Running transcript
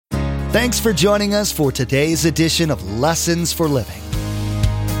Thanks for joining us for today's edition of Lessons for Living.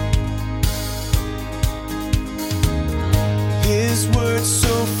 His word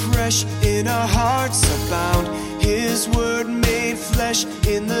so fresh in our hearts abound. His word made flesh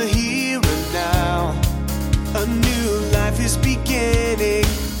in the here and now. A new life is beginning.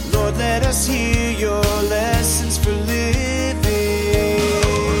 Lord, let us hear your lessons for living.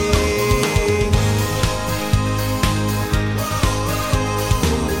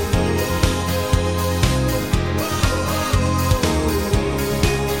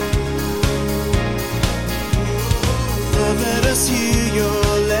 Lord, let us hear your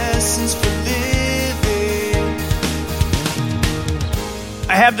lessons for living.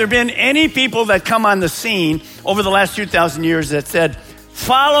 Have there been any people that come on the scene over the last 2,000 years that said,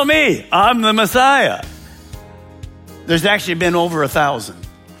 follow me, I'm the Messiah? There's actually been over 1,000.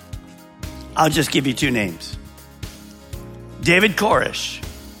 I'll just give you two names. David Koresh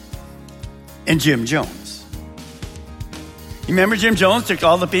and Jim Jones. You remember Jim Jones took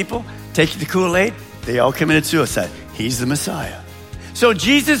all the people, take the Kool-Aid? They all committed suicide. He's the Messiah. So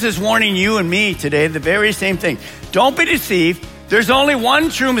Jesus is warning you and me today the very same thing. Don't be deceived. There's only one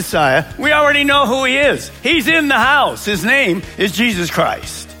true Messiah. We already know who he is. He's in the house. His name is Jesus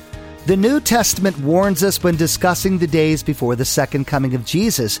Christ. The New Testament warns us when discussing the days before the second coming of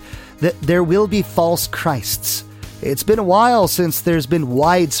Jesus that there will be false Christs. It's been a while since there's been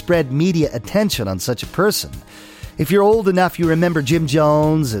widespread media attention on such a person. If you're old enough, you remember Jim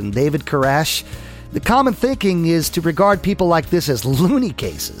Jones and David Koresh. The common thinking is to regard people like this as loony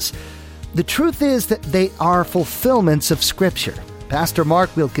cases. The truth is that they are fulfillments of Scripture. Pastor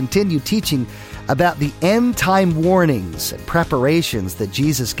Mark will continue teaching about the end-time warnings and preparations that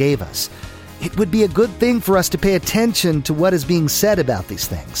Jesus gave us. It would be a good thing for us to pay attention to what is being said about these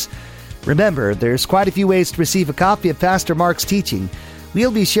things. Remember, there's quite a few ways to receive a copy of Pastor Mark's teaching.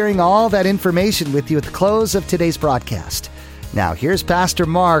 We'll be sharing all that information with you at the close of today's broadcast. Now, here's Pastor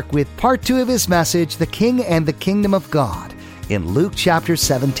Mark with part 2 of his message, The King and the Kingdom of God, in Luke chapter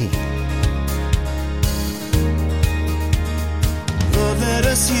 17. Let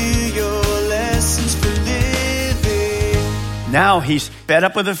us hear your lessons for living. Now he's fed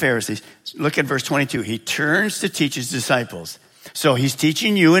up with the Pharisees. Look at verse 22. He turns to teach his disciples. So he's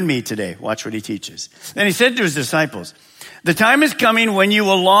teaching you and me today. Watch what he teaches. Then he said to his disciples, the time is coming when you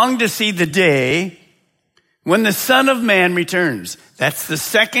will long to see the day when the Son of Man returns. That's the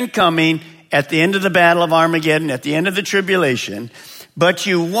second coming at the end of the battle of Armageddon, at the end of the tribulation, but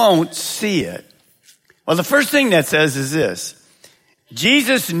you won't see it. Well, the first thing that says is this.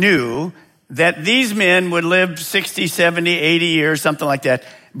 Jesus knew that these men would live 60, 70, 80 years, something like that,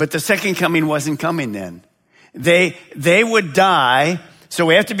 but the second coming wasn't coming then. They would die, so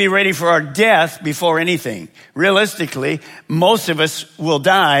we have to be ready for our death before anything. Realistically, most of us will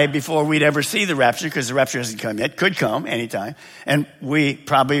die before we'd ever see the rapture because the rapture hasn't come yet. Could come anytime. And we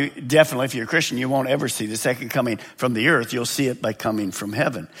probably, definitely, if you're a Christian, you won't ever see the second coming from the earth. You'll see it by coming from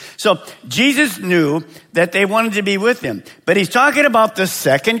heaven. So Jesus knew that they wanted to be with him. But he's talking about the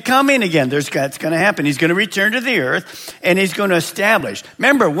second coming again. That's going to happen. He's going to return to the earth and he's going to establish.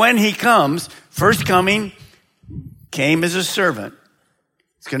 Remember, when he comes, first coming came as a servant.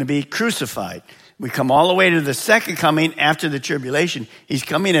 He's going to be crucified. We come all the way to the second coming after the tribulation. He's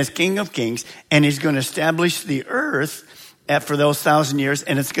coming as King of Kings, and he's going to establish the earth for those 1,000 years,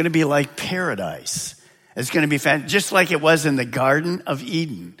 and it's going to be like paradise. It's going to be just like it was in the Garden of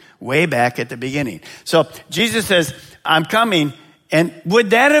Eden, way back at the beginning. So Jesus says, I'm coming. And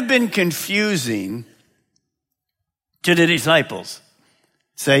would that have been confusing to the disciples?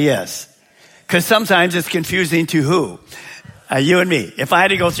 Say yes. Because sometimes it's confusing to who? You and me. If I had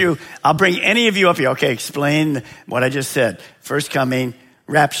to go through, I'll bring any of you up here. Okay, explain what I just said. First coming,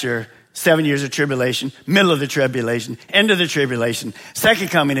 rapture, 7 years of tribulation, middle of the tribulation, end of the tribulation,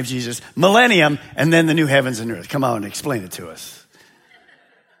 second coming of Jesus, millennium, and then the new heavens and earth. Come on, explain it to us.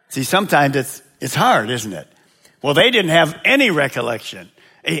 See, sometimes it's hard, isn't it? Well, they didn't have any recollection.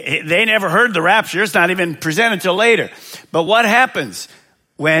 They never heard the rapture. It's not even presented till later. But what happens?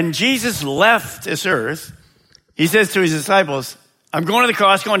 When Jesus left this earth, he says to his disciples, I'm going to the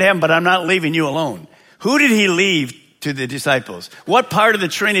cross, going to heaven, but I'm not leaving you alone. Who did he leave to the disciples? What part of the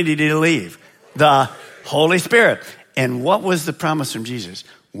Trinity did he leave? The Holy Spirit. And what was the promise from Jesus?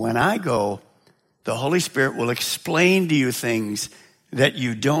 When I go, the Holy Spirit will explain to you things that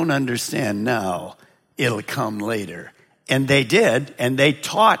you don't understand now. It'll come later. And they did, and they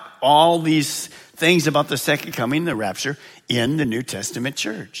taught all these things about the second coming, the rapture, in the New Testament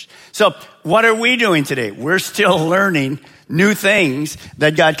church. So what are we doing today? We're still learning new things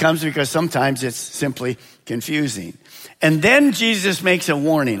that God comes because sometimes it's simply confusing. And then Jesus makes a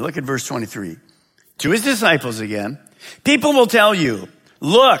warning. Look at verse 23. To his disciples again, people will tell you,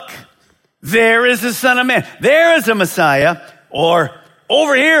 look, there is the Son of Man. There is a Messiah. Or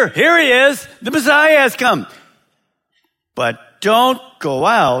over here he is. The Messiah has come. But don't go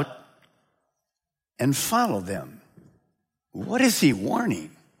out and follow them. What is he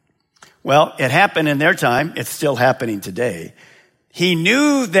warning? Well, it happened in their time. It's still happening today. He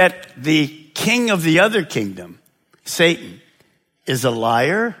knew that the king of the other kingdom, Satan, is a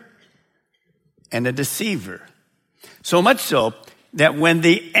liar and a deceiver. So much so that when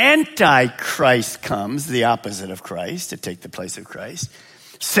the Antichrist comes, the opposite of Christ, to take the place of Christ,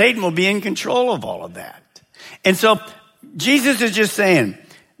 Satan will be in control of all of that. And so Jesus is just saying,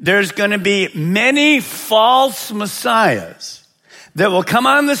 there's going to be many false messiahs that will come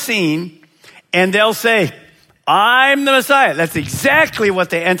on the scene and they'll say, I'm the Messiah. That's exactly what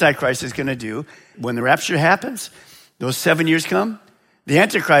the Antichrist is going to do. When the rapture happens, those 7 years come, the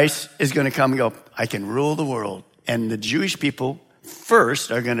Antichrist is going to come and go, I can rule the world. And the Jewish people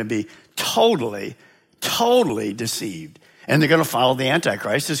first are going to be totally deceived. And they're going to follow the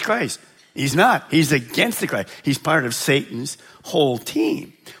Antichrist as Christ. He's not. He's against the Christ. He's part of Satan's whole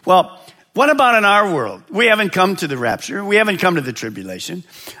team. Well, what about in our world? We haven't come to the rapture. We haven't come to the tribulation.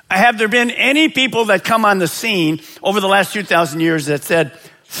 Have there been any people that come on the scene over the last 2,000 years that said,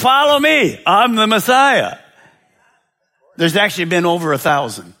 follow me, I'm the Messiah? There's actually been over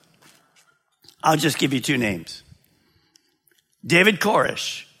 1,000. I'll just give you two names. David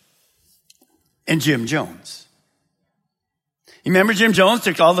Koresh and Jim Jones. You remember Jim Jones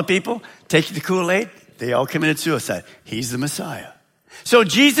took all the people, take the Kool-Aid? They all committed suicide. He's the Messiah. So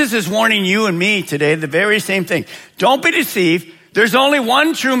Jesus is warning you and me today the very same thing. Don't be deceived. There's only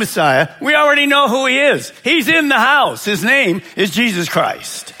one true Messiah. We already know who he is. He's in the house. His name is Jesus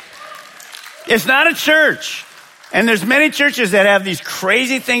Christ. It's not a church. And there's many churches that have these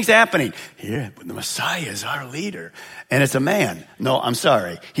crazy things happening. Here, the Messiah is our leader. And it's a man. No, I'm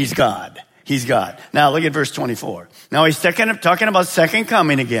sorry. He's God. He's God. Now look at verse 24. Now he's talking about second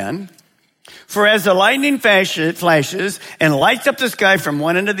coming again. For as the lightning flashes and lights up the sky from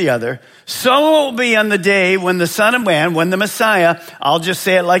one end to the other, so it will be on the day when the Son of Man, when the Messiah, I'll just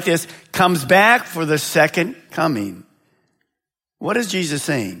say it like this, comes back for the second coming. What is Jesus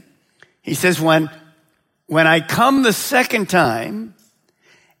saying? He says, when I come the second time,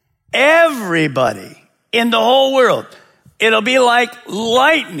 everybody in the whole world, it'll be like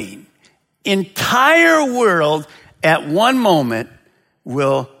lightning. Entire world at one moment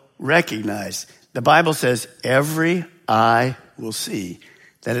will recognize. The Bible says every eye will see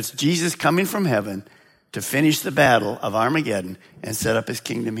that it's Jesus coming from heaven to finish the battle of Armageddon and set up his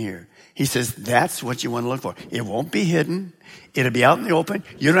kingdom here. He says that's what you want to look for. It won't be hidden. It'll be out in the open.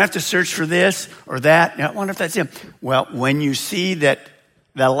 You don't have to search for this or that. I wonder if that's him. Well, when you see that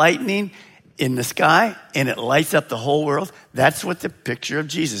the lightning in the sky and it lights up the whole world, that's what the picture of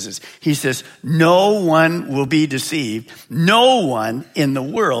Jesus is. He says, no one will be deceived. No one in the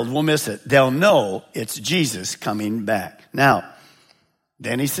world will miss it. They'll know it's Jesus coming back. Now,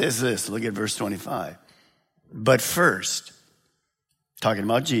 then he says this, look at verse 25. But first, talking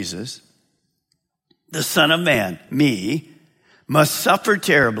about Jesus, the Son of Man, me, must suffer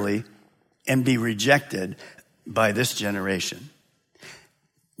terribly and be rejected by this generation.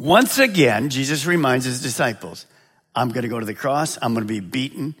 Once again, Jesus reminds his disciples, I'm going to go to the cross. I'm going to be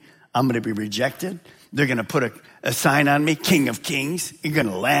beaten. I'm going to be rejected. They're going to put a sign on me, King of Kings. You're going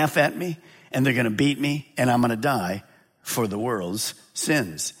to laugh at me, and they're going to beat me, and I'm going to die for the world's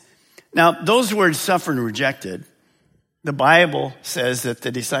sins. Now, those words, suffer and rejected, the Bible says that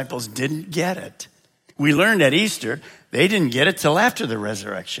the disciples didn't get it. We learned at Easter, they didn't get it till after the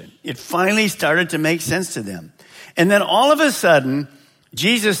resurrection. It finally started to make sense to them. And then all of a sudden,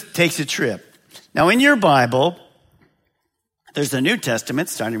 Jesus takes a trip. Now, in your Bible, there's a New Testament,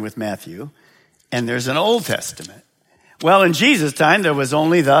 starting with Matthew, and there's an Old Testament. Well, in Jesus' time, there was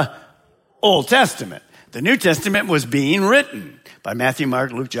only the Old Testament. The New Testament was being written by Matthew,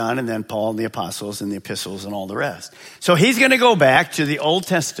 Mark, Luke, John, and then Paul and the apostles and the epistles and all the rest. So he's going to go back to the Old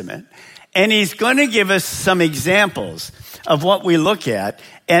Testament, and he's going to give us some examples of what we look at,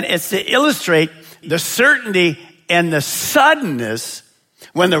 and it's to illustrate the certainty and the suddenness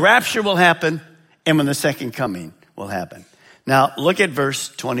when the rapture will happen and when the second coming will happen. Now, look at verse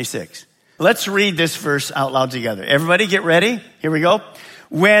 26. Let's read this verse out loud together. Everybody get ready. Here we go.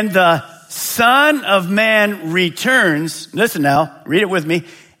 When the Son of Man returns, listen now, read it with me.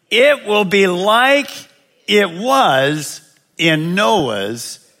 It will be like it was in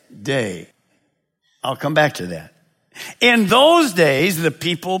Noah's day. I'll come back to that. In those days, the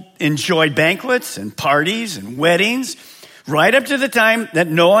people enjoyed banquets and parties and weddings right up to the time that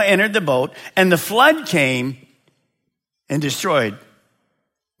Noah entered the boat, and the flood came and destroyed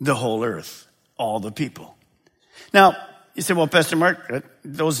the whole earth, all the people. Now, you say, well, Pastor Mark,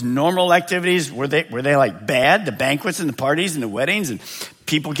 those normal activities, were they like bad? The banquets and the parties and the weddings and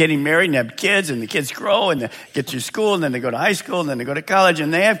people getting married and have kids, and the kids grow and they get through school, and then they go to high school, and then they go to college,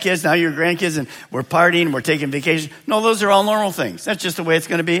 and they have kids. Now you're grandkids, and we're partying, we're taking vacation. No, those are all normal things. That's just the way it's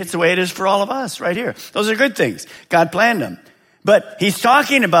going to be. It's the way it is for all of us right here. Those are good things. God planned them. But he's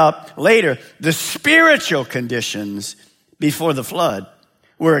talking about later the spiritual conditions before the flood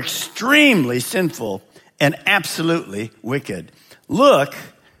were extremely sinful and absolutely wicked. Look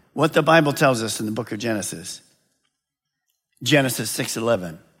what the Bible tells us in the book of Genesis. Genesis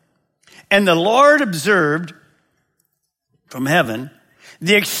 6:11. And the Lord observed from heaven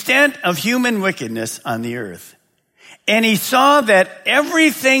the extent of human wickedness on the earth. And he saw that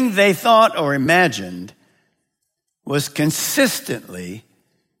everything they thought or imagined was consistently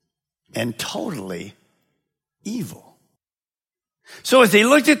and totally evil. So as he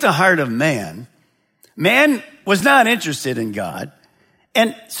looked at the heart of man, man was not interested in God.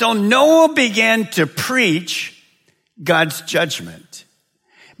 And so Noah began to preach God's judgment.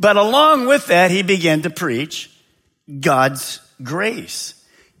 But along with that, he began to preach God's grace.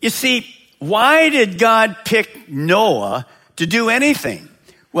 You see, why did God pick Noah to do anything?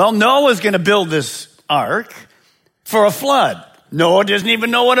 Well, Noah was going to build this ark for a flood. Noah doesn't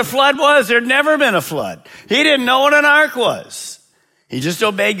even know what a flood was. There'd never been a flood. He didn't know what an ark was. He just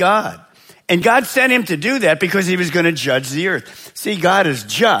obeyed God. And God sent him to do that because he was going to judge the earth. See, God is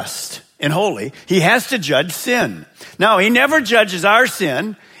just and holy. He has to judge sin. Now, he never judges our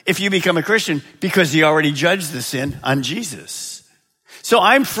sin if you become a Christian because he already judged the sin on Jesus. So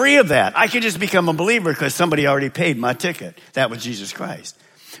I'm free of that. I can just become a believer because somebody already paid my ticket. That was Jesus Christ.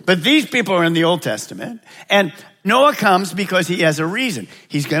 But these people are in the Old Testament, and Noah comes because he has a reason.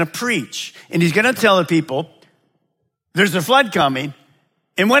 He's going to preach, and he's going to tell the people, there's a flood coming.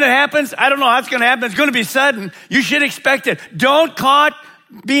 And when it happens, I don't know how it's going to happen. It's going to be sudden. You should expect it. Don't caught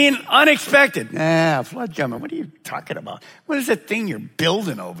being unexpected. Flood coming. What are you talking about? What is that thing you're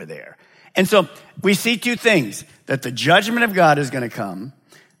building over there? And so we see two things, that the judgment of God is going to come,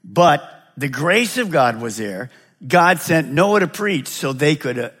 but the grace of God was there. God sent Noah to preach so they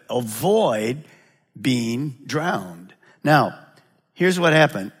could avoid being drowned. Now, here's what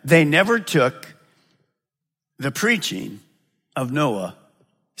happened. They never took the preaching of Noah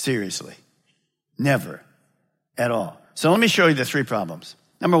seriously. Never at all. So let me show you the three problems.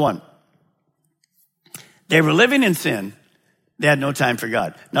 Number one, they were living in sin. They had no time for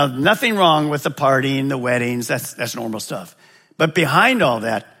God. Now, nothing wrong with the partying, the weddings. That's normal stuff. But behind all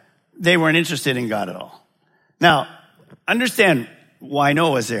that, they weren't interested in God at all. Now, understand why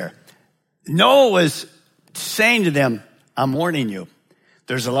Noah was there. Noah was saying to them, I'm warning you.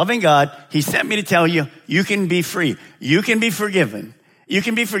 There's a loving God. He sent me to tell you, you can be free. You can be forgiven. You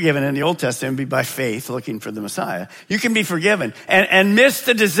can be forgiven in the Old Testament be by faith, looking for the Messiah. You can be forgiven and miss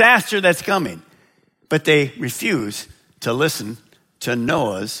the disaster that's coming. But they refuse to listen to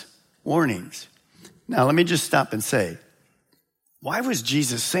Noah's warnings. Now, let me just stop and say, why was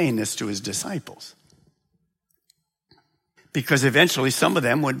Jesus saying this to his disciples? Because eventually some of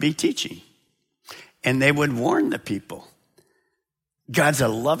them would be teaching, and they would warn the people. God's a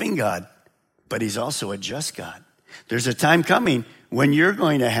loving God, but he's also a just God. There's a time coming when you're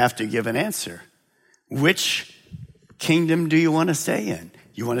going to have to give an answer. Which kingdom do you want to stay in?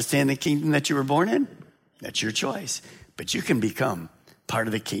 You want to stay in the kingdom that you were born in? That's your choice. But you can become part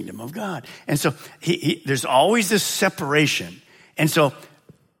of the kingdom of God. And so there's always this separation. And so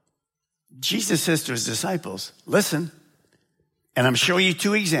Jesus says to his disciples, listen, and I'm showing you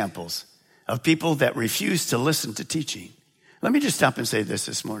two examples of people that refuse to listen to teaching. Let me just stop and say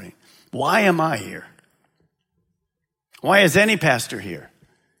this morning. Why am I here? Why is any pastor here?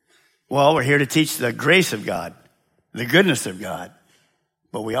 Well, we're here to teach the grace of God, the goodness of God.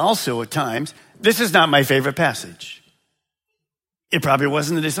 But we also, at times, this is not my favorite passage. It probably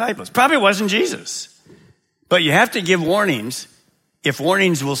wasn't the disciples. Probably wasn't Jesus. But you have to give warnings if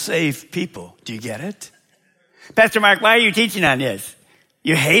warnings will save people. Do you get it? Pastor Mark, why are you teaching on this?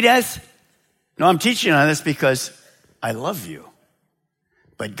 You hate us? No, I'm teaching on this because I love you.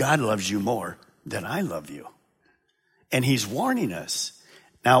 But God loves you more than I love you. And he's warning us.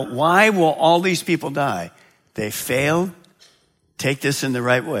 Now, why will all these people die? They failed, take this in the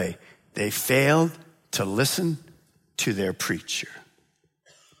right way, they failed to listen to their preacher.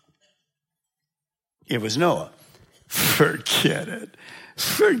 It was Noah. Forget it.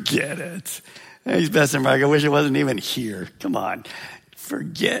 Forget it. He's Pastor Mark. I wish it wasn't even here. Come on.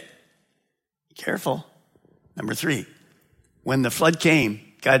 Forget. Careful. Number 3. When the flood came,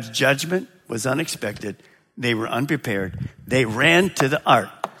 God's judgment was unexpected. They were unprepared. They ran to the ark.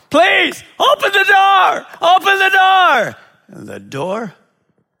 Please, open the door! Open the door! And the door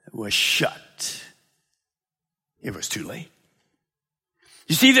was shut. It was too late.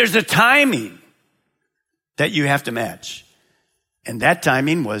 You see, there's a timing that you have to match. And that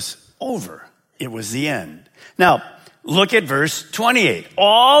timing was over. It was the end. Now, look at verse 28.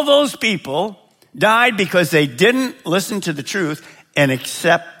 All those people died because they didn't listen to the truth and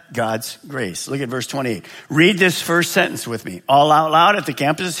accept God's grace. Look at verse 28. Read this first sentence with me. All out loud at the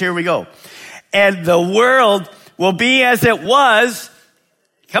campuses. Here we go. And the world will be as it was.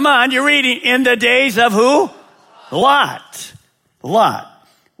 Come on, you're reading. In the days of who? Lot. Lot.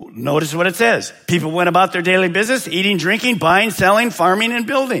 Notice what it says. People went about their daily business, eating, drinking, buying, selling, farming, and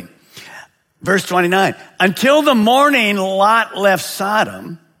building. Verse 29. Until the morning Lot left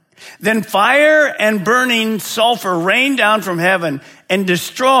Sodom, then fire and burning sulfur rained down from heaven and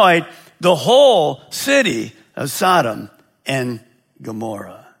destroyed the whole city of Sodom and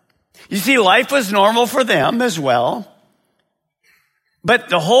Gomorrah. You see, life was normal for them as well. But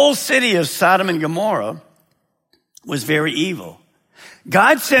the whole city of Sodom and Gomorrah was very evil.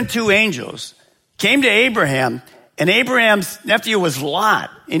 God sent two angels, came to Abraham, and Abraham's nephew was Lot,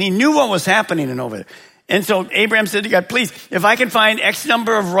 and he knew what was happening over there. And so Abraham said to God, please, if I can find X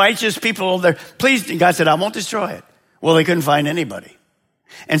number of righteous people over there, please. And God said, I won't destroy it. Well, they couldn't find anybody.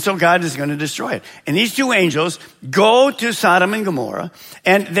 And so God is going to destroy it. And these two angels go to Sodom and Gomorrah,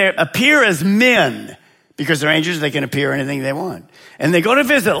 and they appear as men. Because they're angels, they can appear anything they want. And they go to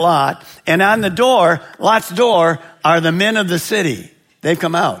visit Lot, and on the door, Lot's door, are the men of the city. They've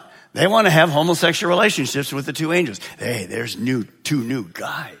come out. They want to have homosexual relationships with the two angels. Hey, there's two new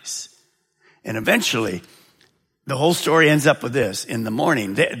guys. And eventually, the whole story ends up with this. In the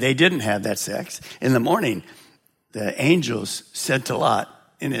morning, they didn't have that sex. In the morning, the angels said to Lot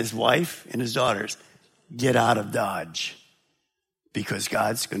and his wife and his daughters, get out of Dodge, because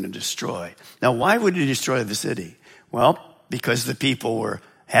God's going to destroy. Now, why would he destroy the city? Well, because the people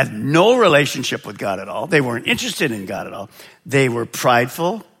had no relationship with God at all. They weren't interested in God at all. They were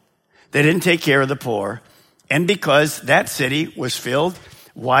prideful. They didn't take care of the poor. And because that city was filled,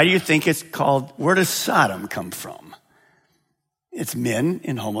 why do you think it's called, where does Sodom come from? It's men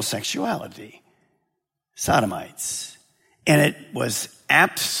in homosexuality. Sodomites. And it was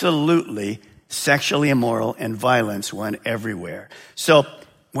absolutely sexually immoral, and violence went everywhere. So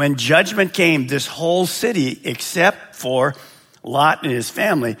when judgment came, this whole city, except for Lot and his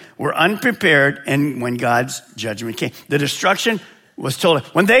family, were unprepared, and when God's judgment came, the destruction was total.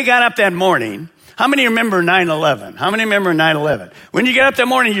 When they got up that morning, how many remember 9/11? How many remember 9/11? When you get up that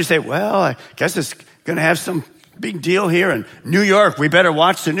morning, you say, well, I guess it's going to have some big deal here in New York. We better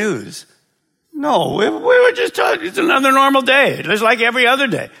watch the news. No, we were just talking. It's another normal day, just like every other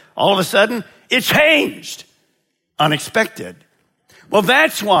day. All of a sudden, it changed. Unexpected. Well,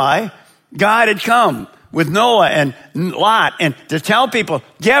 that's why God had come with Noah and Lot and to tell people,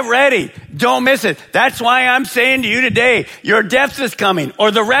 get ready. Don't miss it. That's why I'm saying to you today, your death is coming,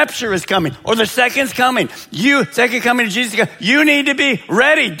 or the rapture is coming, or the second's coming. Second coming of Jesus, you need to be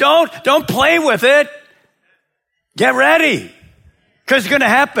ready. Don't play with it. Get ready. Because it's going to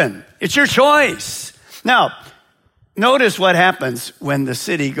happen. It's your choice. Now, notice what happens when the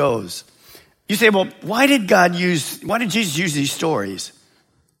city goes. You say, well, why did Jesus use these stories?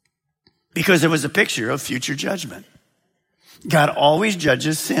 Because it was a picture of future judgment. God always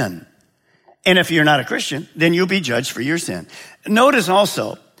judges sin. And if you're not a Christian, then you'll be judged for your sin. Notice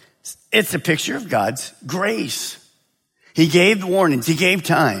also, it's a picture of God's grace. He gave warnings. He gave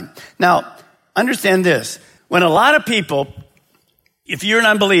time. Now, understand this. When a lot of people, if you're an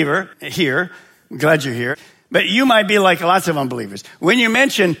unbeliever here, I'm glad you're here, but you might be like lots of unbelievers. When you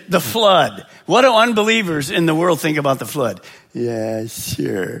mention the flood, what do unbelievers in the world think about the flood? Yeah,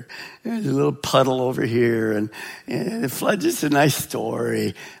 sure. There's a little puddle over here, and the flood's just a nice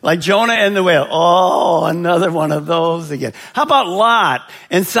story. Like Jonah and the whale. Oh, another one of those again. How about Lot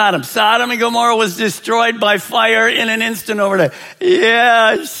and Sodom? Sodom and Gomorrah was destroyed by fire in an instant over there.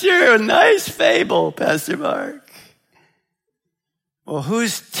 Yeah, sure. Nice fable, Pastor Mark. Well,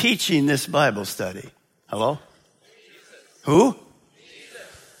 who's teaching this Bible study? Hello? Jesus. Who? Jesus.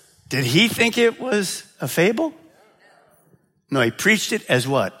 Did he think it was a fable? No, he preached it as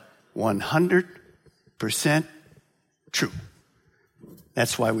what? 100% true.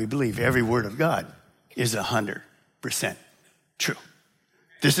 That's why we believe every word of God is 100% true.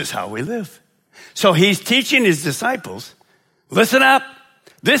 This is how we live. So he's teaching his disciples, listen up.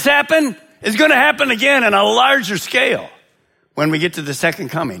 This happened. It's going to happen again on a larger scale when we get to the second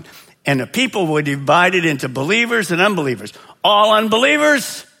coming. And the people were divided into believers and unbelievers. All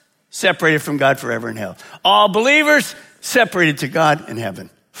unbelievers, separated from God forever in hell. All believers, separated to God in heaven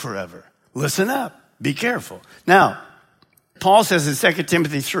forever. Listen up. Be careful. Now, Paul says in 2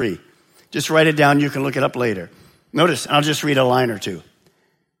 Timothy 3, just write it down. You can look it up later. Notice, I'll just read a line or two.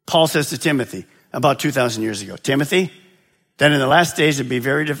 Paul says to Timothy about 2,000 years ago, Timothy, then in the last days it'll be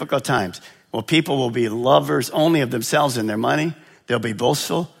very difficult times. Well, people will be lovers only of themselves and their money. They'll be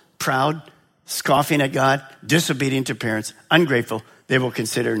boastful, proud, scoffing at God, disobedient to parents, ungrateful. They will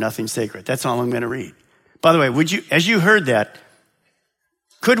consider nothing sacred. That's all I'm going to read. By the way, as you heard that,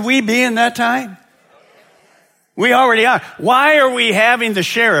 could we be in that time? We already are. Why are we having the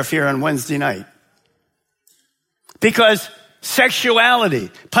sheriff here on Wednesday night? Because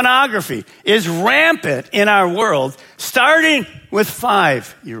sexuality, pornography is rampant in our world, starting with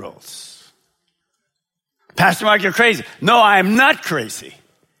 5-year-olds. Pastor Mark, you're crazy. No, I'm not crazy.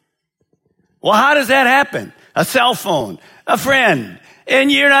 Well, how does that happen? A cell phone, a friend, and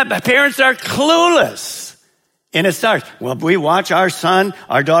parents are clueless. And it starts, well, we watch our son,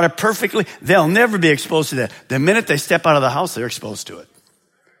 our daughter perfectly. They'll never be exposed to that. The minute they step out of the house, they're exposed to it.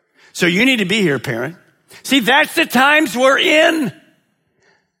 So you need to be here, parent. See, that's the times we're in.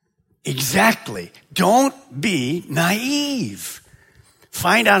 Exactly. Don't be naive.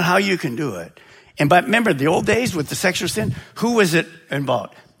 Find out how you can do it. But remember, the old days with the sexual sin, who was it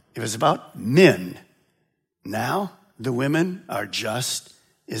about? It was about men. Now, the women are just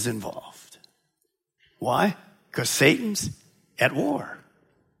as involved. Why? Because Satan's at war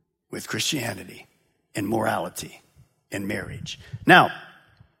with Christianity and morality and marriage. Now,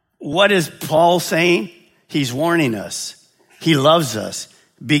 what is Paul saying? He's warning us. He loves us.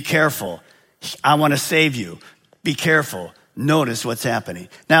 Be careful. I want to save you. Be careful. Notice what's happening.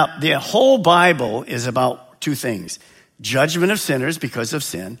 Now, the whole Bible is about two things. Judgment of sinners because of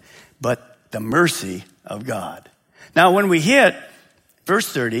sin, but the mercy of God. Now, when we hit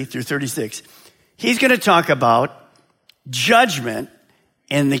verse 30 through 36, he's going to talk about judgment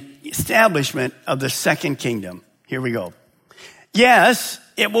and the establishment of the second kingdom. Here we go. Yes,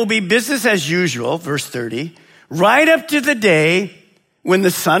 it will be business as usual, verse 30, right up to the day when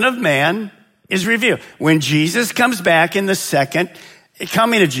the Son of Man is revealed. When Jesus comes back in the second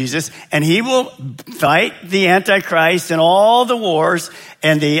coming of Jesus, and he will fight the Antichrist and all the wars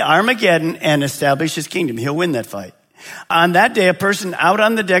and the Armageddon and establish his kingdom. He'll win that fight. On that day, a person out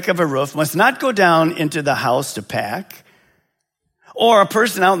on the deck of a roof must not go down into the house to pack, or a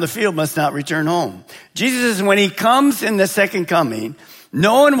person out in the field must not return home. Jesus says when he comes in the second coming,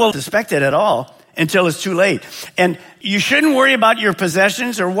 no one will suspect it at all until it's too late. And you shouldn't worry about your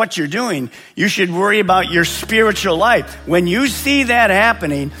possessions or what you're doing. You should worry about your spiritual life. When you see that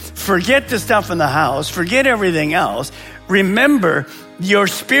happening, forget the stuff in the house, forget everything else. Remember, your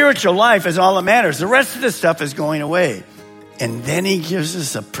spiritual life is all that matters. The rest of the stuff is going away. And then he gives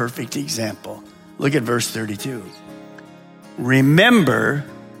us a perfect example. Look at verse 32. Remember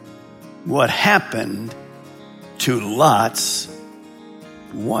what happened to Lot's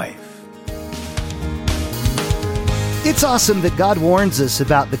wife. It's awesome that God warns us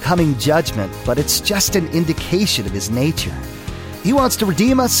about the coming judgment, but it's just an indication of his nature. He wants to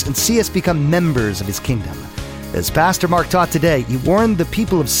redeem us and see us become members of his kingdom. As Pastor Mark taught today, he warned the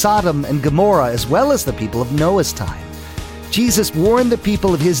people of Sodom and Gomorrah as well as the people of Noah's time. Jesus warned the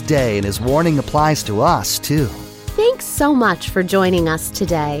people of his day, and his warning applies to us too. Thanks so much for joining us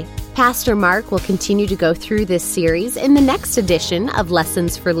today. Pastor Mark will continue to go through this series in the next edition of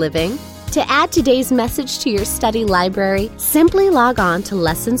Lessons for Living. To add today's message to your study library, simply log on to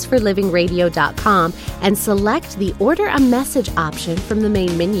lessonsforlivingradio.com and select the Order a Message option from the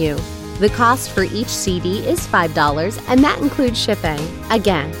main menu. The cost for each CD is $5, and that includes shipping.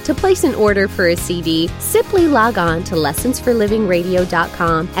 Again, to place an order for a CD, simply log on to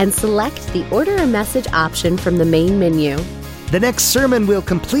lessonsforlivingradio.com and select the Order a Message option from the main menu. The next sermon will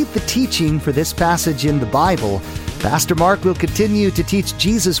complete the teaching for this passage in the Bible. Pastor Mark will continue to teach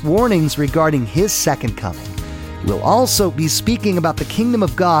Jesus' warnings regarding his second coming. We'll also be speaking about the kingdom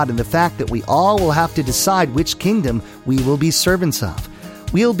of God and the fact that we all will have to decide which kingdom we will be servants of.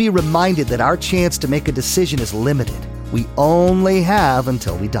 We'll be reminded that our chance to make a decision is limited. We only have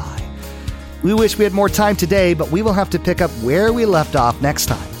until we die. We wish we had more time today, but we will have to pick up where we left off next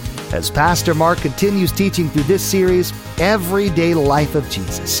time, as Pastor Mark continues teaching through this series, Everyday Life of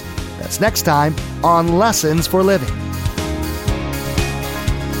Jesus. That's next time on Lessons for Living.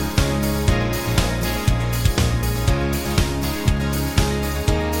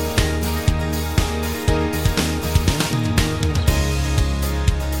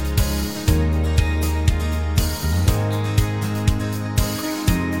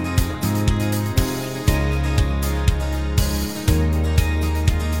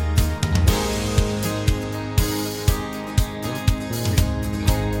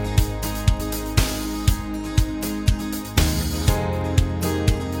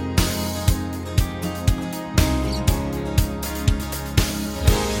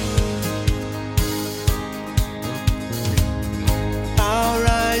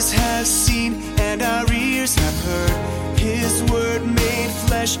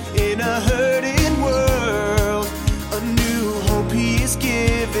 flesh in a hurting world. A new hope he is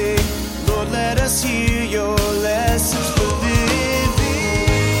giving.